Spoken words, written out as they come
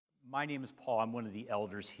My name is Paul. I'm one of the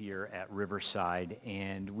elders here at Riverside,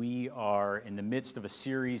 and we are in the midst of a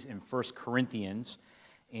series in 1 Corinthians.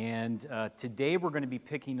 And today we're going to be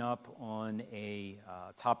picking up on a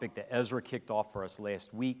topic that Ezra kicked off for us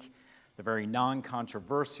last week, the very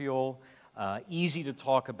non-controversial, easy to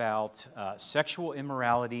talk about sexual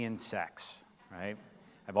immorality and sex, right?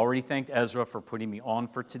 I've already thanked Ezra for putting me on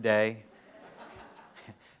for today.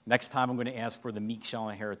 Next time I'm going to ask for the meek shall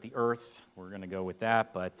inherit the earth. We're going to go with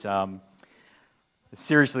that. But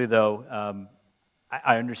seriously, though,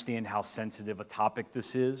 I understand how sensitive a topic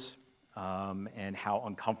this is and how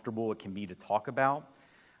uncomfortable it can be to talk about.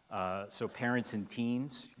 So parents and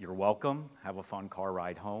teens, you're welcome. Have a fun car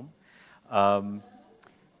ride home.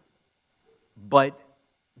 But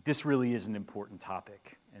this really is an important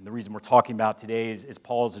topic. And the reason we're talking about today is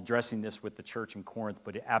Paul is addressing this with the church in Corinth,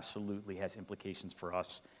 but it absolutely has implications for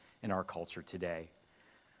us in our culture today.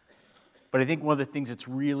 But I think one of the things that's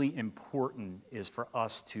really important is for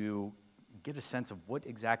us to get a sense of what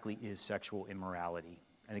exactly is sexual immorality.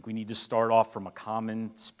 I think we need to start off from a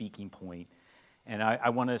common speaking point. And I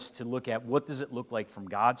want us to look at what does it look like from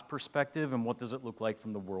God's perspective and what does it look like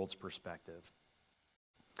from the world's perspective.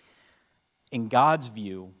 In God's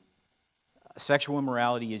view, sexual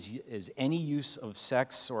immorality is any use of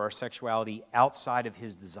sex or our sexuality outside of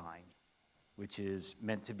his design, which is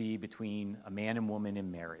meant to be between a man and woman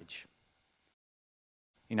in marriage.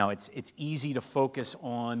 You know, it's easy to focus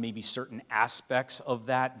on maybe certain aspects of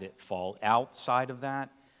that fall outside of that,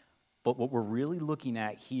 but what we're really looking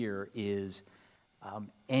at here is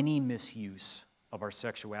any misuse of our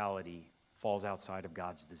sexuality falls outside of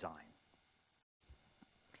God's design.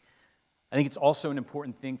 I think it's also an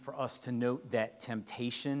important thing for us to note that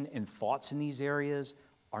temptation and thoughts in these areas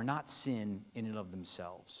are not sin in and of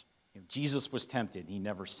themselves. You know, Jesus was tempted, he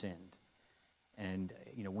never sinned. And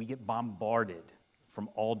we get bombarded from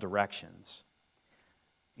all directions.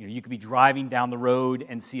 You could be driving down the road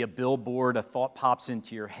and see a billboard, a thought pops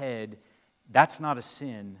into your head. That's not a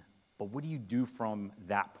sin, but what do you do from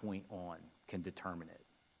that point on can determine it.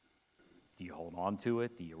 Do you hold on to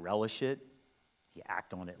it? Do you relish it? Do you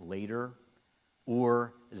act on it later?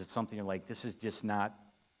 Or is it something you're like, this is just not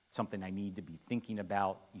something I need to be thinking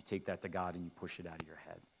about? You take that to God and you push it out of your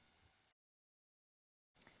head.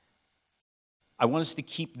 I want us to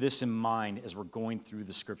keep this in mind as we're going through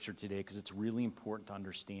the scripture today because it's really important to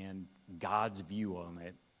understand God's view on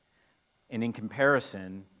it. And in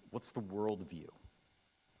comparison, what's the world view?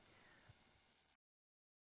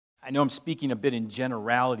 I know I'm speaking a bit in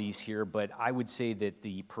generalities here, but I would say that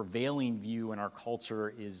the prevailing view in our culture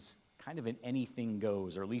is kind of an anything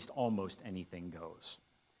goes, or at least almost anything goes.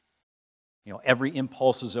 Every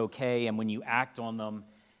impulse is okay, and when you act on them,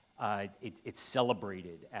 it's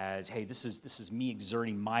celebrated as, hey, this is me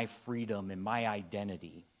exerting my freedom and my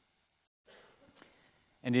identity.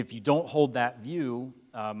 And if you don't hold that view,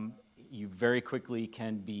 you very quickly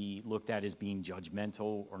can be looked at as being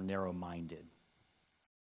judgmental or narrow-minded.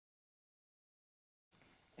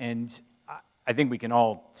 And I think we can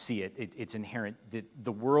all see it. It's inherent.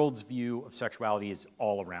 The world's view of sexuality is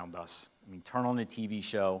all around us. I mean, turn on a TV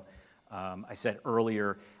show. I said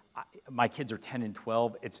earlier, my kids are 10 and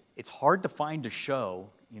 12. It's hard to find a show.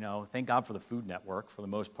 Thank God for the Food Network for the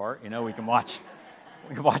most part. We can watch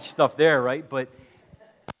stuff there, right? But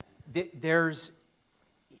the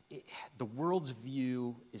world's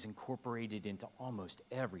view is incorporated into almost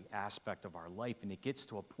every aspect of our life, and it gets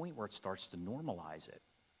to a point where it starts to normalize it.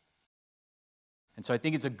 And so I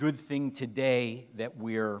think it's a good thing today that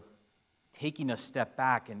we're taking a step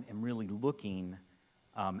back and really looking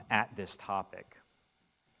at this topic.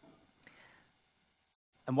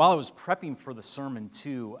 And while I was prepping for the sermon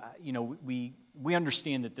too, we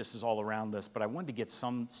understand that this is all around us, but I wanted to get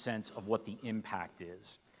some sense of what the impact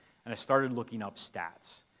is. And I started looking up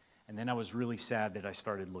stats. And then I was really sad that I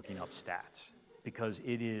started looking up stats because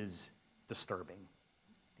it is disturbing,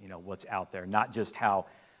 what's out there. Not just how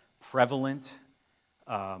prevalent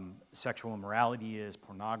sexual immorality is,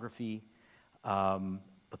 pornography,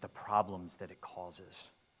 but the problems that it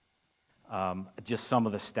causes. Just some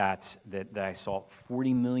of the stats that I saw,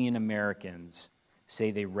 40 million Americans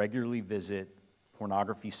say they regularly visit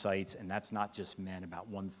pornography sites, and that's not just men.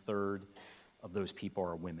 About 1/3 of those people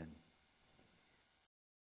are women.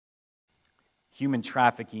 Human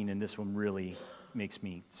trafficking, and this one really makes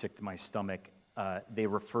me sick to my stomach, they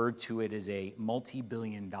referred to it as a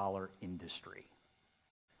multi-billion-dollar industry.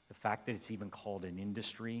 The fact that it's even called an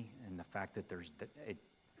industry and the fact that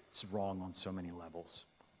it's wrong on so many levels.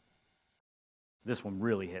 This one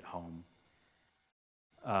really hit home.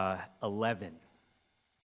 11.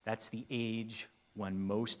 That's the age when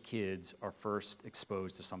most kids are first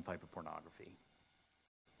exposed to some type of pornography.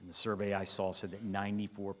 And the survey I saw said that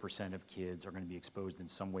 94% of kids are going to be exposed in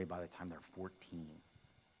some way by the time they're 14.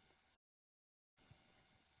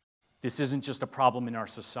 This isn't just a problem in our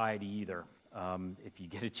society either. If you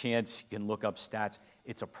get a chance, you can look up stats.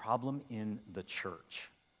 It's a problem in the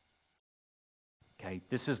church. Okay,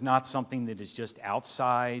 this is not something that is just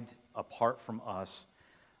outside, apart from us,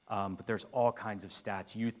 but there's all kinds of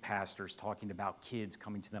stats. Youth pastors talking about kids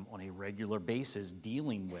coming to them on a regular basis,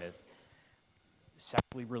 dealing with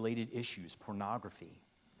sexually related issues, pornography.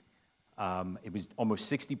 It was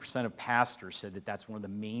almost 60% of pastors said that that's one of the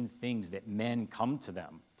main things that men come to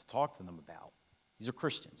them to talk to them about. These are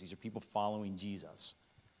Christians. These are people following Jesus.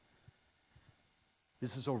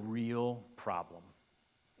 This is a real problem,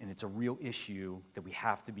 and it's a real issue that we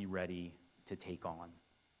have to be ready to take on.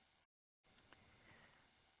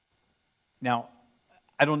 Now,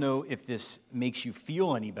 I don't know if this makes you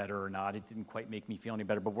feel any better or not. It didn't quite make me feel any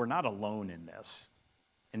better, but we're not alone in this.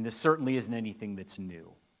 And this certainly isn't anything that's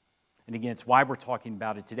new. And again, it's why we're talking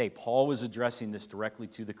about it today. Paul was addressing this directly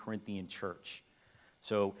to the Corinthian church.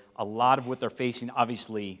 So a lot of what they're facing,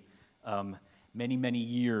 obviously, many, many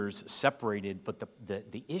years separated, but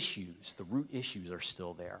the issues, the root issues are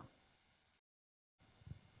still there.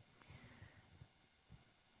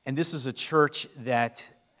 And this is a church that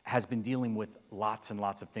has been dealing with lots and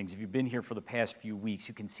lots of things. If you've been here for the past few weeks,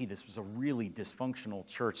 you can see this was a really dysfunctional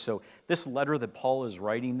church. So this letter that Paul is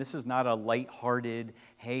writing, this is not a lighthearted,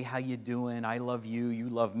 hey, how you doing? I love you, you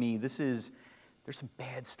love me. There's some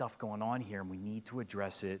bad stuff going on here, and we need to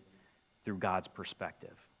address it through God's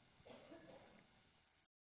perspective.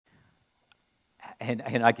 And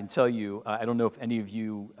I can tell you, I don't know if any of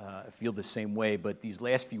you feel the same way, but these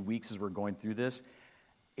last few weeks as we're going through this,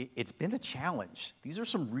 it's been a challenge. These are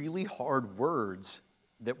some really hard words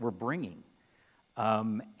that we're bringing.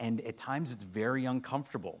 And at times it's very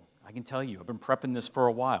uncomfortable. I can tell you, I've been prepping this for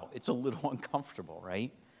a while. It's a little uncomfortable,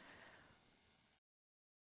 right?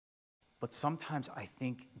 But sometimes I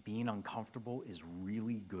think being uncomfortable is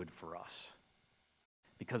really good for us.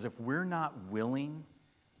 Because if we're not willing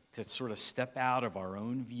to sort of step out of our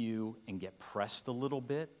own view and get pressed a little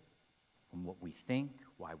bit on what we think,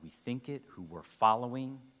 why we think it, who we're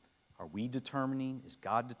following, are we determining, is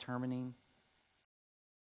God determining?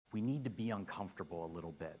 We need to be uncomfortable a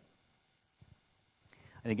little bit.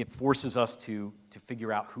 I think it forces us to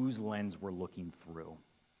figure out whose lens we're looking through.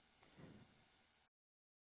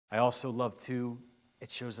 I also love, too,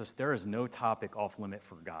 it shows us there is no topic off limit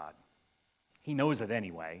for God. He knows it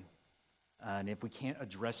anyway. And if we can't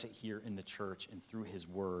address it here in the church and through His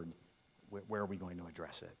Word, where are we going to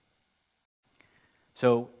address it?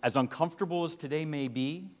 So, as uncomfortable as today may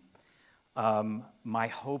be, my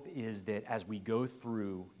hope is that as we go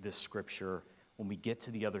through this scripture, when we get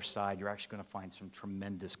to the other side, you're actually going to find some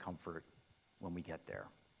tremendous comfort when we get there.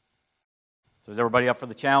 So is everybody up for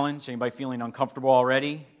the challenge? Anybody feeling uncomfortable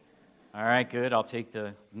already? All right, good. I'll take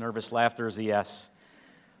the nervous laughter as a yes.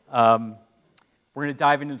 We're going to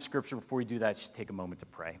dive into the scripture. Before we do that, just take a moment to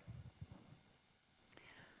pray.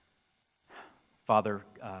 Father,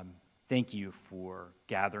 thank you for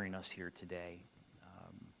gathering us here today.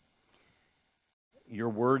 Your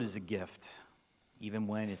word is a gift, even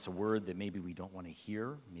when it's a word that maybe we don't want to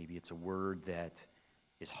hear. Maybe it's a word that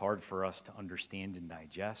is hard for us to understand and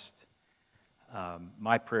digest.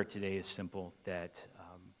 My prayer today is simple, that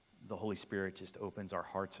the Holy Spirit just opens our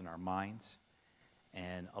hearts and our minds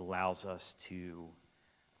and allows us to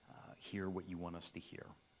hear what you want us to hear.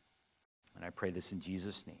 And I pray this in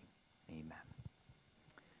Jesus' name. Amen.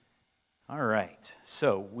 All right,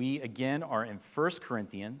 so we again are in 1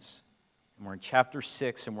 Corinthians, and we're in chapter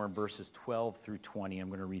 6, and we're in verses 12 through 20. I'm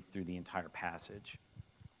going to read through the entire passage.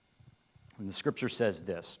 And the scripture says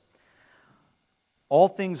this: "All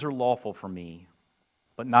things are lawful for me,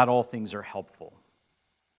 but not all things are helpful.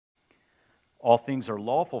 All things are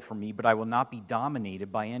lawful for me, but I will not be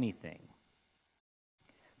dominated by anything.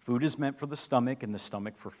 Food is meant for the stomach, and the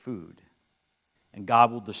stomach for food, and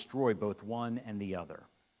God will destroy both one and the other.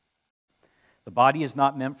 The body is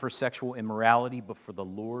not meant for sexual immorality, but for the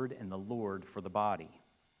Lord, and the Lord for the body.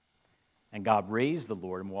 And God raised the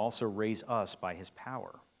Lord and will also raise us by His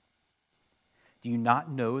power. Do you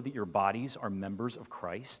not know that your bodies are members of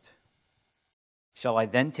Christ? Shall I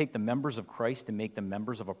then take the members of Christ and make them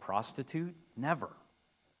members of a prostitute? Never.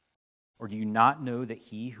 Or do you not know that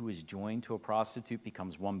he who is joined to a prostitute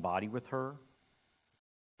becomes one body with her?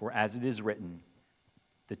 For as it is written,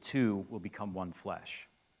 the two will become one flesh.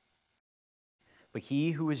 But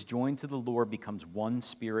he who is joined to the Lord becomes one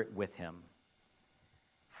spirit with him.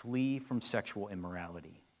 Flee from sexual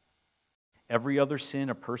immorality. Every other sin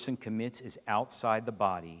a person commits is outside the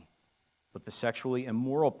body, but the sexually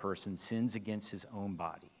immoral person sins against his own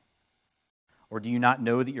body. Or do you not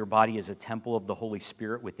know that your body is a temple of the Holy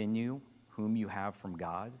Spirit within you, whom you have from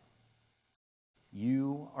God?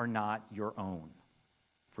 You are not your own,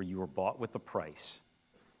 for you were bought with a price.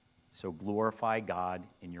 So glorify God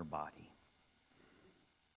in your body.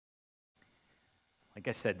 Like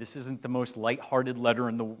I said, this isn't the most lighthearted letter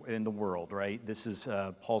in the world, right? This is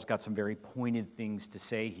Paul's got some very pointed things to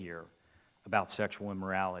say here about sexual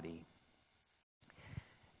immorality.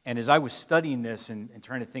 And as I was studying this and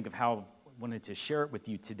trying to think of how I wanted to share it with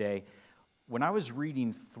you today, when I was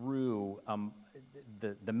reading through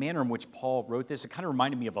the manner in which Paul wrote this, it kind of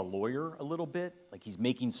reminded me of a lawyer a little bit. Like he's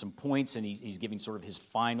making some points and he's giving sort of his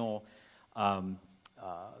final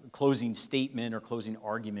closing statement or closing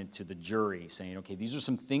argument to the jury, saying, okay, these are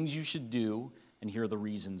some things you should do, and here are the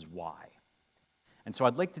reasons why. And so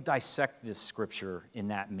I'd like to dissect this scripture in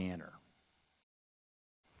that manner.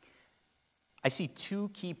 I see two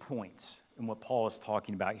key points in what Paul is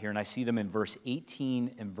talking about here, and I see them in verse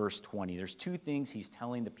 18 and verse 20. There's two things he's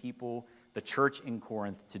telling the people, the church in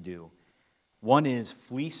Corinth, to do. One is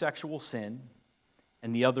flee sexual sin,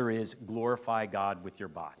 and the other is glorify God with your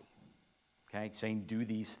body. Okay, saying do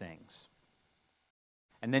these things.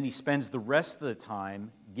 And then he spends the rest of the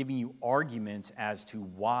time giving you arguments as to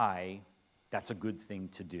why that's a good thing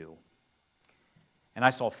to do. And I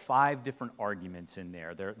saw 5 different arguments in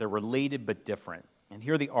there. They're related but different. And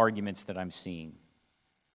here are the arguments that I'm seeing.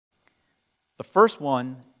 The first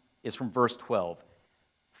one is from verse 12.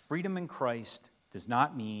 Freedom in Christ does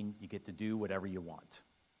not mean you get to do whatever you want.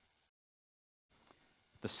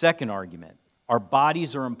 The second argument, our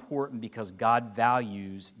bodies are important because God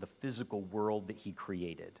values the physical world that he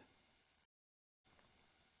created.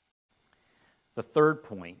 The third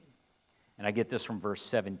point, and I get this from verse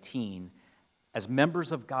 17, as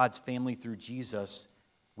members of God's family through Jesus,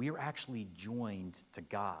 we are actually joined to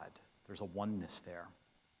God. There's a oneness there.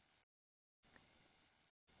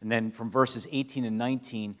 And then from verses 18 and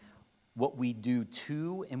 19, what we do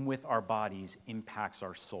to and with our bodies impacts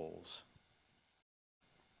our souls.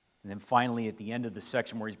 And then finally, at the end of the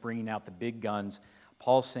section where he's bringing out the big guns,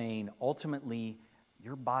 Paul's saying, ultimately,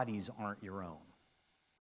 your bodies aren't your own.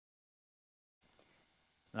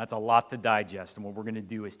 And that's a lot to digest, and what we're going to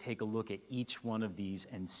do is take a look at each one of these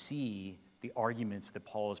and see the arguments that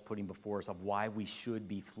Paul is putting before us of why we should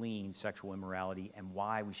be fleeing sexual immorality and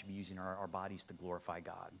why we should be using our bodies to glorify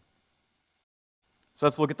God. So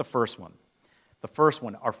let's look at the first one. The first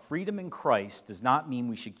one, our freedom in Christ does not mean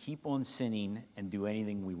we should keep on sinning and do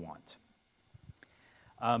anything we want.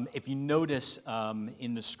 If you notice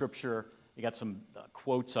in the scripture, you got some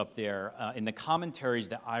quotes up there. In the commentaries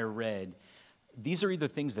that I read, these are either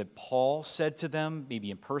things that Paul said to them, maybe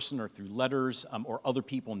in person or through letters, or other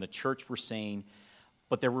people in the church were saying,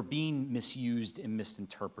 but they were being misused and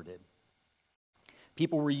misinterpreted.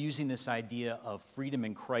 People were using this idea of freedom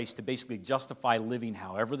in Christ to basically justify living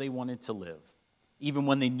however they wanted to live, even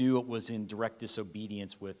when they knew it was in direct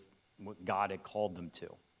disobedience with what God had called them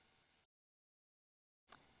to.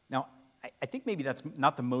 Now, I think maybe that's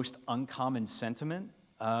not the most uncommon sentiment.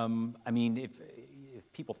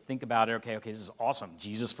 If people think about it, okay, this is awesome.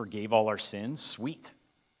 Jesus forgave all our sins. Sweet.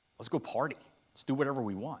 Let's go party. Let's do whatever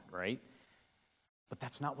we want, right? But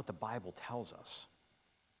that's not what the Bible tells us.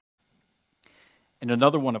 In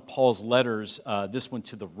another one of Paul's letters, this one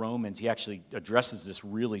to the Romans, he actually addresses this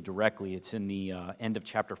really directly. It's in the end of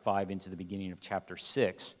chapter 5 into the beginning of chapter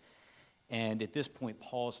 6. And at this point,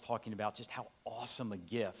 Paul is talking about just how awesome a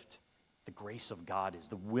gift the grace of God is,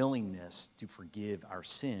 the willingness to forgive our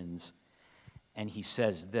sins. And he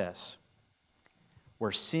says this,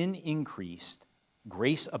 where sin increased,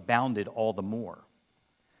 grace abounded all the more,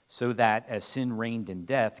 so that as sin reigned in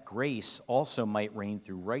death, grace also might reign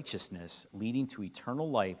through righteousness, leading to eternal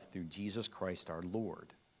life through Jesus Christ our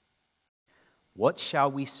Lord. What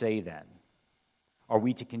shall we say then? Are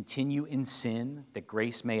we to continue in sin that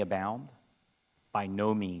grace may abound? By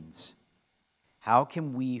no means. How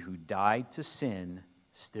can we who died to sin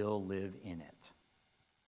still live in it?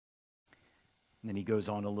 And then he goes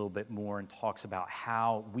on a little bit more and talks about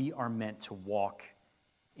how we are meant to walk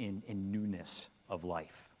in newness of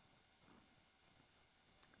life.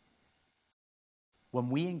 When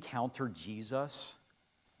we encounter Jesus,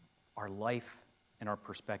 our life and our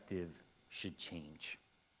perspective should change.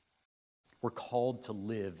 We're called to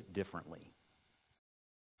live differently.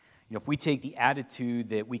 If we take the attitude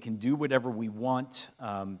that we can do whatever we want,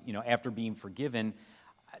 after being forgiven,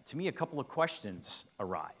 to me, a couple of questions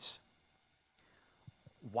arise.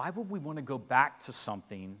 Why would we want to go back to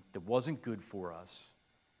something that wasn't good for us,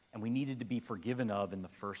 and we needed to be forgiven of in the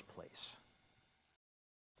first place.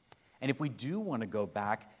 And if we do want to go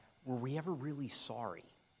back, were we ever really sorry?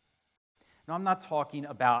 Now, I'm not talking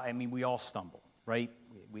about, we all stumble, right?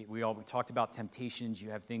 We talked about temptations. You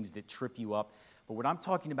have things that trip you up. But what I'm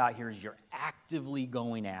talking about here is you're actively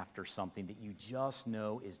going after something that you just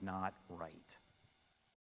know is not right.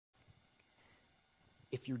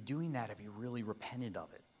 If you're doing that, have you really repented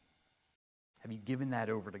of it? Have you given that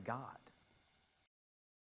over to God?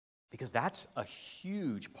 Because that's a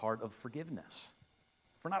huge part of forgiveness.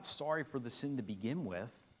 If we're not sorry for the sin to begin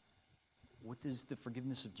with, what does the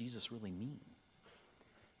forgiveness of Jesus really mean?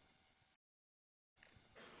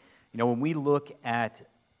 When we look at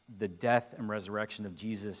the death and resurrection of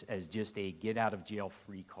Jesus as just a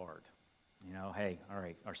get-out-of-jail-free card, hey, all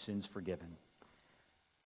right, our sin's forgiven.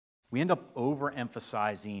 We end up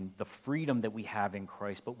overemphasizing the freedom that we have in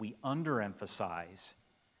Christ, but we underemphasize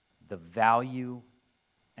the value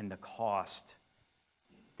and the cost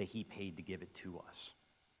that he paid to give it to us.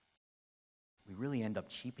 We really end up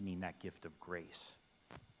cheapening that gift of grace.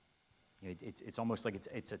 It's almost like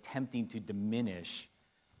it's attempting to diminish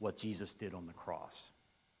what Jesus did on the cross.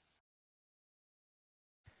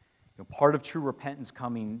 Part of true repentance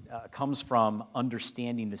comes from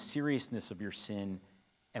understanding the seriousness of your sin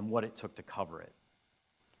and what it took to cover it.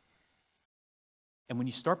 And when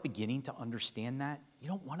you start beginning to understand that, you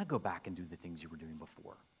don't want to go back and do the things you were doing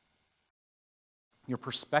before. Your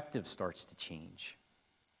perspective starts to change.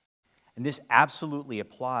 And this absolutely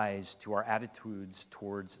applies to our attitudes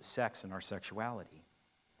towards sex and our sexuality.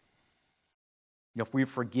 If we're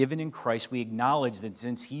forgiven in Christ, we acknowledge that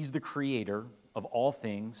since he's the creator of all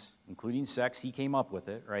things, including sex, he came up with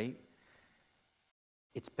it, right?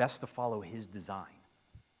 It's best to follow his design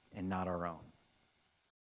and not our own.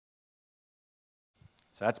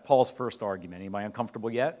 So that's Paul's first argument. Anybody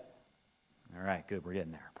uncomfortable yet? All right, good, we're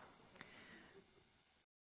getting there.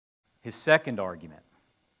 His second argument.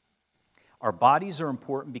 Our bodies are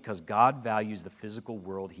important because God values the physical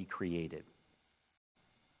world he created.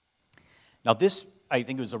 Now this, I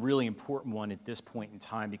think, was a really important one at this point in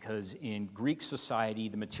time because in Greek society,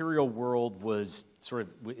 the material world was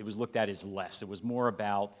it was looked at as less. It was more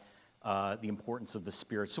about the importance of the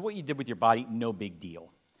spirit. So what you did with your body, no big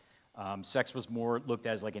deal. Sex was more looked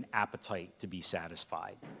at as like an appetite to be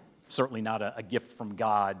satisfied. Certainly not a gift from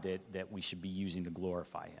God that we should be using to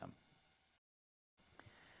glorify him.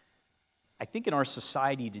 I think in our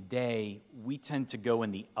society today, we tend to go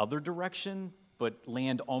in the other direction, but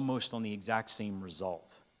land almost on the exact same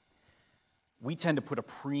result. We tend to put a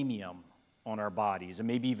premium on our bodies, and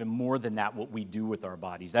maybe even more than that, what we do with our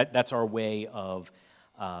bodies. That's our way of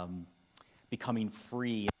becoming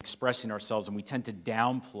free and expressing ourselves, and we tend to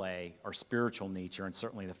downplay our spiritual nature, and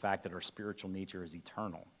certainly the fact that our spiritual nature is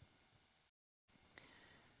eternal.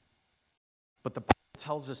 But the Bible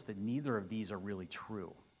tells us that neither of these are really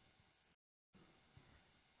true.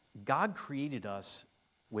 God created us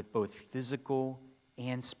with both physical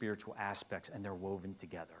and spiritual aspects, and they're woven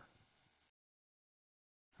together.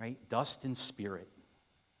 Right? Dust and spirit.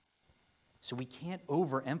 So we can't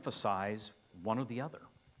overemphasize one or the other.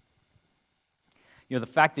 The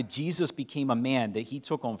fact that Jesus became a man, that he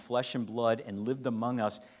took on flesh and blood and lived among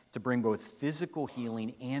us to bring both physical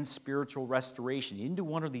healing and spiritual restoration. He didn't do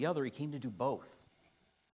one or the other, he came to do both.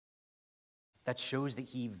 That shows that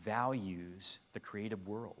he values the created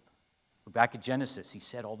world. Look back at Genesis. He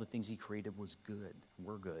said all the things he created was good,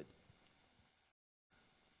 were good.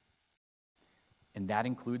 And that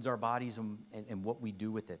includes our bodies and what we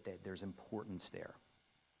do with it. There's importance there.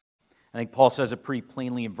 I think Paul says it pretty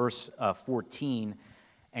plainly in verse 14,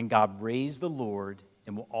 and God raised the Lord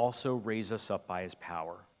and will also raise us up by his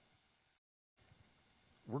power.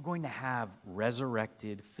 We're going to have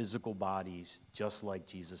resurrected physical bodies just like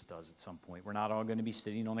Jesus does at some point. We're not all going to be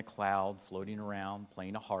sitting on a cloud, floating around,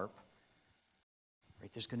 playing a harp.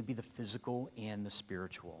 Right? There's going to be the physical and the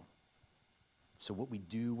spiritual. So what we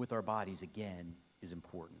do with our bodies, again, is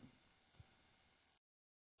important.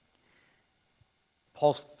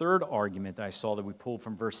 Paul's third argument that I saw that we pulled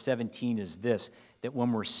from verse 17 is this, that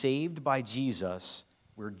when we're saved by Jesus,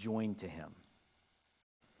 we're joined to him.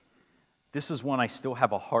 This is one I still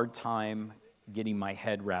have a hard time getting my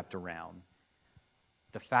head wrapped around.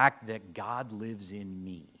 The fact that God lives in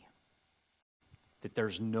me, that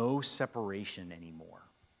there's no separation anymore.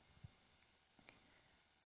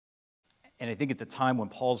 And I think at the time when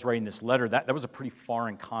Paul's writing this letter, that was a pretty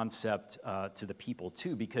foreign concept to the people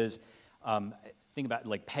too, because think about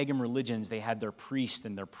like pagan religions, they had their priests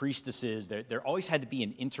and their priestesses. There always had to be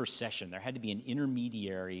an intercession. There had to be an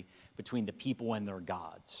intermediary between the people and their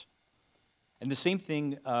gods. And the same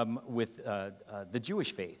thing with the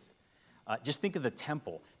Jewish faith. Just think of the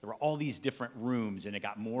temple. There were all these different rooms, and it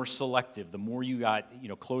got more selective. The more you got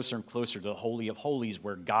closer and closer to the Holy of Holies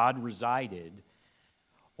where God resided,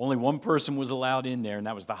 only one person was allowed in there, and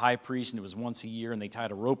that was the high priest, and it was once a year, and they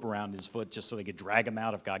tied a rope around his foot just so they could drag him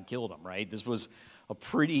out if God killed him, right? This was a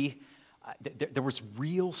pretty, there was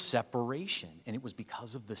real separation, and it was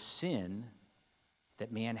because of the sin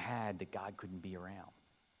that man had that God couldn't be around.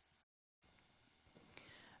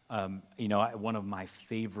 One of my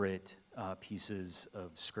favorite pieces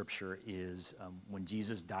of Scripture is when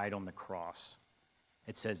Jesus died on the cross.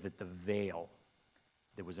 It says that the veil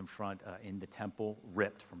that was in front in the temple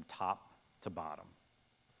ripped from top to bottom.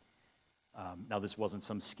 Now, this wasn't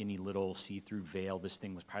some skinny little see-through veil. This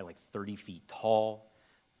thing was probably like 30 feet tall,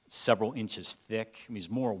 several inches thick. I mean, it was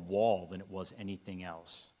more a wall than it was anything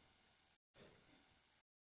else.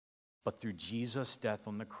 But through Jesus' death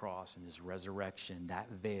on the cross and his resurrection, that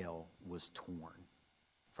veil was torn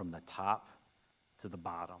from the top to the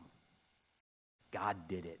bottom. God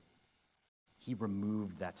did it. He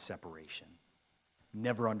removed that separation.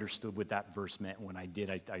 Never understood what that verse meant. When I did,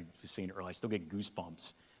 I was saying earlier, I still get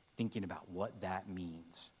goosebumps thinking about what that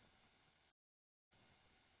means.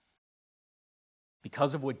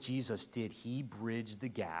 Because of what Jesus did, he bridged the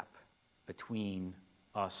gap between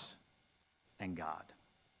us and God.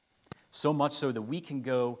 So much so that we can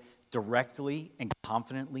go directly and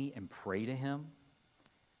confidently and pray to him.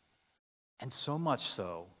 And so much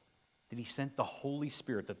so that he sent the Holy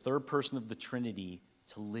Spirit, the third person of the Trinity,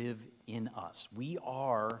 to live in us. We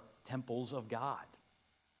are temples of God.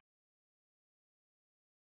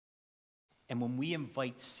 And when we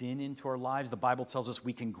invite sin into our lives, the Bible tells us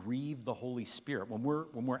we can grieve the Holy Spirit. When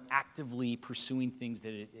we're actively pursuing things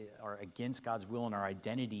that are against God's will and our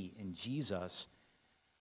identity in Jesus,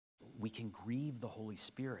 we can grieve the Holy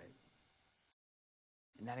Spirit.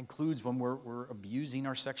 And that includes when we're abusing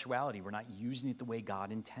our sexuality. We're not using it the way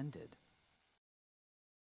God intended.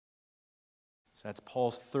 So that's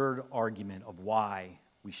Paul's third argument of why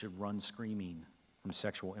we should run screaming from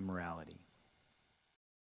sexual immorality.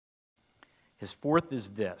 His fourth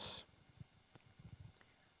is this: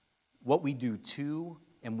 what we do to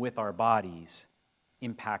and with our bodies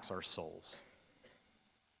impacts our souls.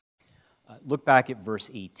 Look back at verse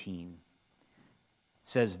 18. It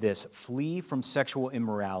says this: flee from sexual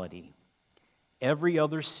immorality. Every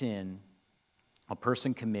other sin a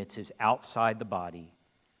person commits is outside the body,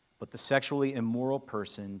 but the sexually immoral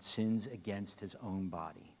person sins against his own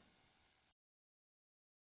body.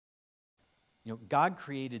 God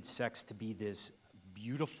created sex to be this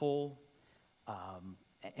beautiful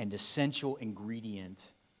and essential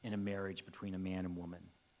ingredient in a marriage between a man and woman.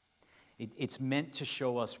 It's meant to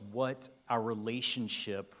show us what our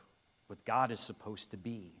relationship with God is supposed to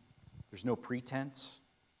be. There's no pretense.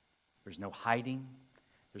 There's no hiding.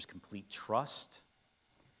 There's complete trust.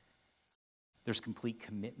 There's complete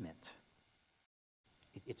commitment.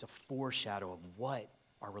 It's a foreshadow of what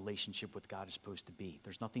our relationship with God is supposed to be.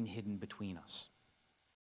 There's nothing hidden between us.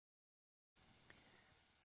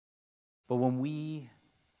 But when we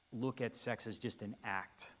look at sex as just an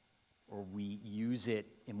act, or we use it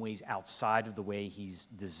in ways outside of the way he's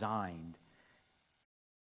designed,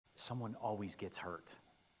 someone always gets hurt.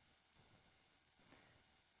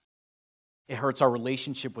 It hurts our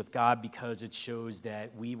relationship with God because it shows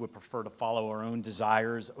that we would prefer to follow our own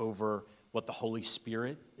desires over what the Holy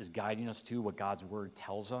Spirit is guiding us to, what God's Word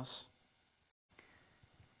tells us.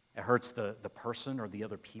 It hurts the person or the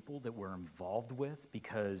other people that we're involved with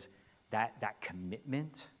because that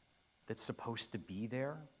commitment that's supposed to be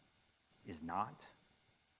there is not.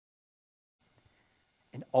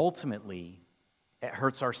 And ultimately, it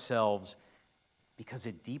hurts ourselves because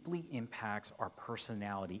it deeply impacts our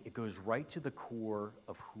personality. It goes right to the core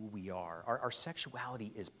of who we are. Our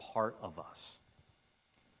sexuality is part of us.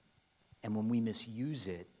 And when we misuse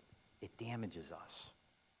it, it damages us.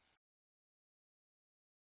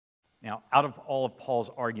 Now, out of all of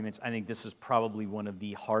Paul's arguments, I think this is probably one of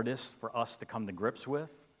the hardest for us to come to grips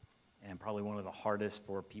with, and probably one of the hardest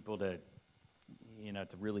for people to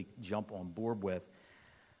really jump on board with.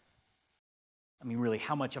 I mean, really,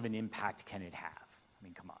 how much of an impact can it have? I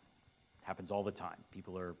mean, come on. It happens all the time.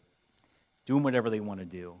 People are doing whatever they want to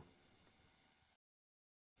do.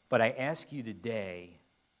 But I ask you today,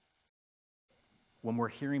 when we're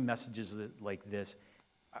hearing messages like this,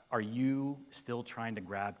 are you still trying to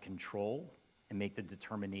grab control and make the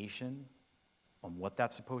determination on what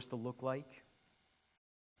that's supposed to look like?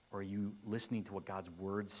 Or are you listening to what God's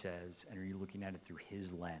Word says, and are you looking at it through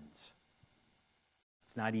His lens?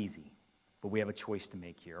 It's not easy, but we have a choice to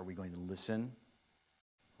make here. Are we going to listen,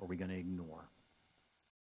 or are we going to ignore?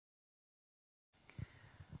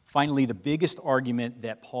 Finally, the biggest argument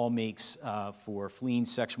that Paul makes for fleeing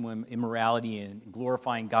sexual immorality and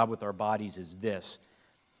glorifying God with our bodies is this: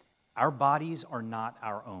 our bodies are not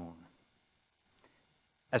our own.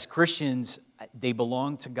 As Christians, they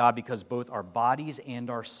belong to God because both our bodies and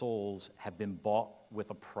our souls have been bought with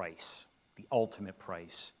a price, the ultimate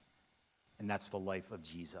price, and that's the life of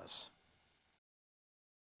Jesus.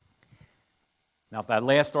 Now, if that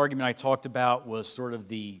last argument I talked about was sort of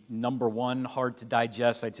the number one hard to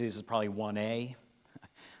digest, I'd say this is probably 1A.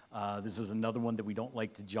 This is another one that we don't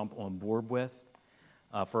like to jump on board with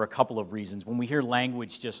for a couple of reasons. When we hear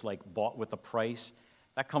language just like bought with a price,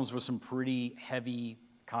 that comes with some pretty heavy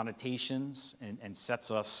connotations and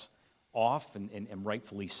sets us off, and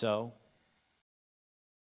rightfully so.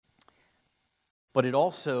 But it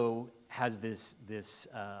also has this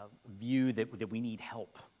view that we need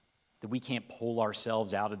help, that we can't pull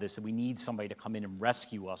ourselves out of this, that we need somebody to come in and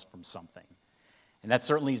rescue us from something. And that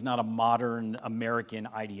certainly is not a modern American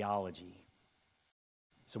ideology.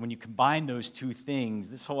 So when you combine those two things,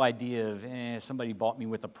 this whole idea of somebody bought me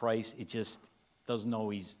with a price, it just doesn't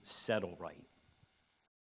always settle right.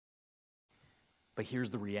 But here's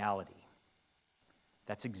the reality.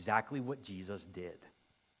 That's exactly what Jesus did.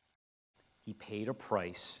 He paid a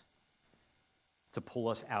price to pull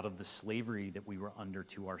us out of the slavery that we were under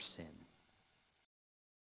to our sin.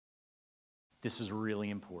 This is really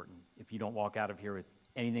important. If you don't walk out of here with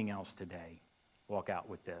anything else today, walk out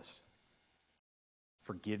with this.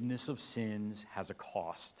 Forgiveness of sins has a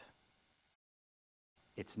cost.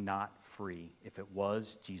 It's not free. If it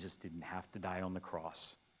was, Jesus didn't have to die on the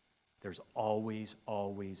cross. There's always,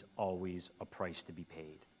 always, always a price to be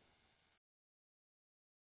paid.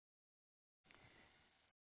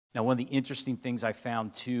 Now, one of the interesting things I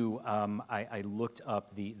found, too, I looked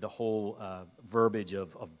up the whole verbiage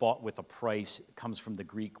of bought with a price. It comes from the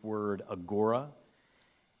Greek word agora,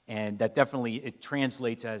 and that definitely, it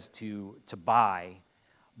translates as to buy,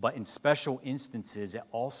 but in special instances, it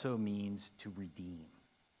also means to redeem.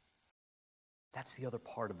 That's the other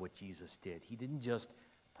part of what Jesus did. He didn't just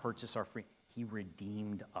purchase our freedom, he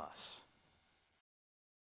redeemed us.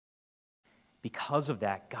 Because of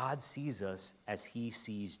that, God sees us as he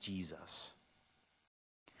sees Jesus.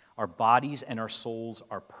 Our bodies and our souls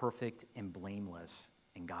are perfect and blameless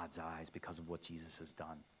in God's eyes because of what Jesus has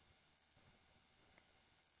done.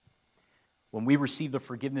 When we receive the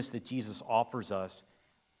forgiveness that Jesus offers us,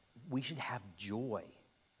 we should have joy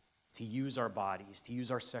to use our bodies, to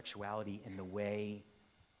use our sexuality in the way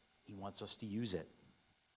he wants us to use it.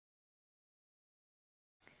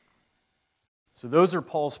 So those are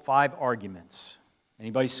Paul's 5 arguments.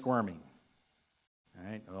 Anybody squirming? All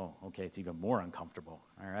right. Oh, okay. It's even more uncomfortable.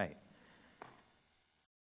 All right.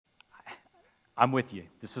 I'm with you.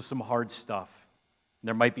 This is some hard stuff.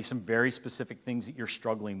 There might be some very specific things that you're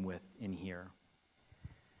struggling with in here.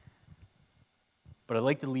 But I'd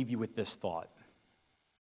like to leave you with this thought.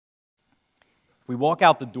 If we walk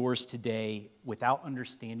out the doors today without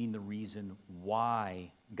understanding the reason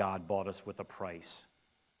why God bought us with a price,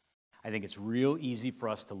 I think it's real easy for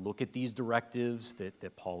us to look at these directives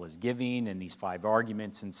that Paul is giving and these 5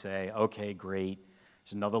 arguments and say, okay, great.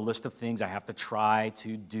 There's another list of things I have to try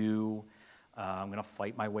to do. I'm going to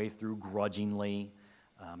fight my way through grudgingly.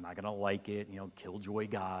 I'm not going to like it, killjoy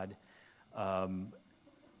God. But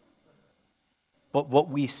what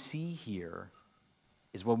we see here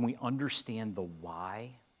is when we understand the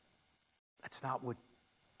why, that's not what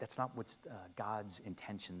God's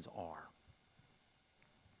intentions are.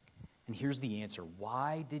 And here's the answer.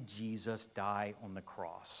 Why did Jesus die on the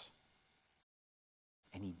cross?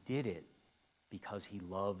 And he did it because he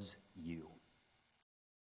loves you.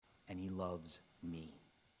 And he loves me.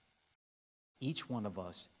 Each one of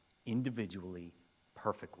us individually,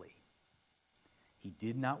 perfectly. He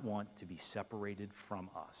did not want to be separated from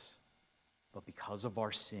us. But because of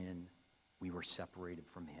our sin, we were separated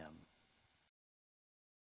from him.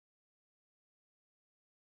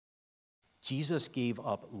 Jesus gave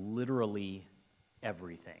up literally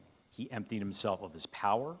everything. He emptied himself of his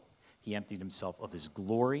power. He emptied himself of his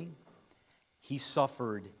glory. He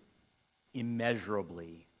suffered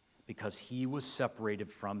immeasurably because he was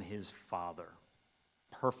separated from his Father.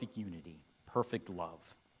 Perfect unity, perfect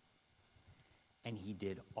love. And he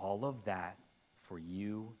did all of that for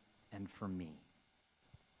you and for me.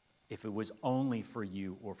 If it was only for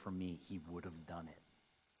you or for me, he would have done it.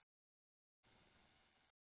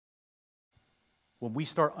 When we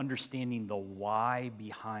start understanding the why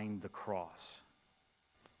behind the cross,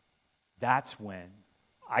 that's when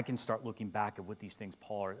I can start looking back at what these things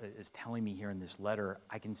Paul is telling me here in this letter.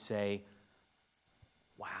 I can say,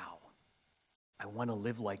 wow, I want to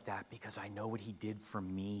live like that because I know what he did for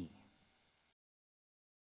me.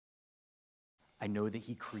 I know that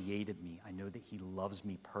he created me. I know that he loves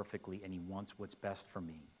me perfectly and he wants what's best for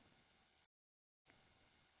me.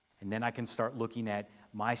 And then I can start looking at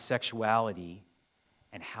my sexuality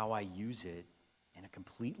and how I use it in a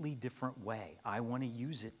completely different way. I want to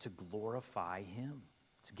use it to glorify him.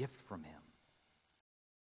 It's a gift from him.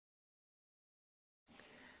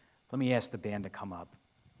 Let me ask the band to come up.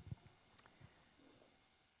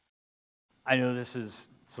 I know this is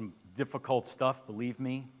some difficult stuff, believe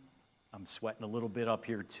me. I'm sweating a little bit up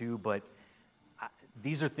here too, but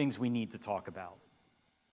these are things we need to talk about.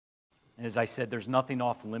 And as I said, there's nothing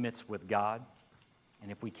off limits with God.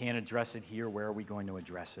 And if we can't address it here, where are we going to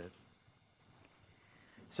address it?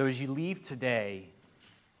 So as you leave today,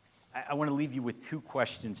 I want to leave you with two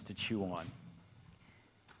questions to chew on.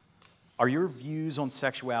 Are your views on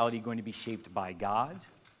sexuality going to be shaped by God,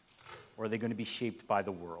 or are they going to be shaped by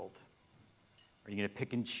the world? Are you going to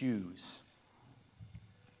pick and choose?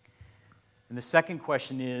 And the second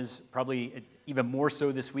question is, probably even more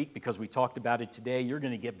so this week because we talked about it today, you're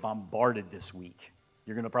going to get bombarded this week.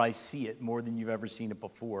 You're going to probably see it more than you've ever seen it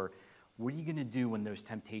before. What are you going to do when those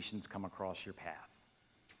temptations come across your path?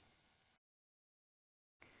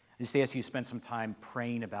 I just ask you to spend some time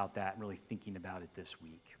praying about that and really thinking about it this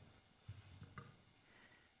week.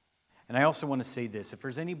 And I also want to say this. If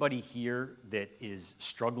there's anybody here that is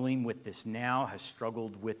struggling with this now, has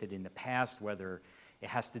struggled with it in the past, whether it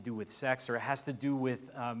has to do with sex or it has to do with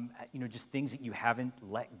just things that you haven't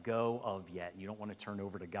let go of yet, and you don't want to turn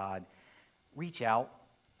over to God, reach out.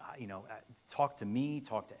 Talk to me,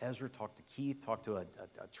 talk to Ezra, talk to Keith, talk to a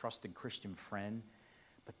trusted Christian friend,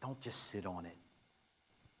 but don't just sit on it.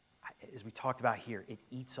 As we talked about here, it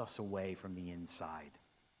eats us away from the inside.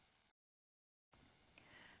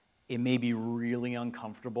 It may be really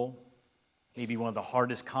uncomfortable, maybe one of the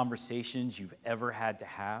hardest conversations you've ever had to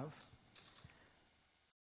have.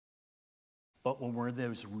 But when we're in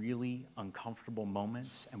those really uncomfortable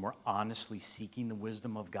moments and we're honestly seeking the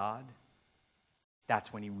wisdom of God,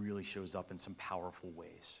 that's when he really shows up in some powerful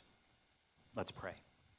ways. Let's pray.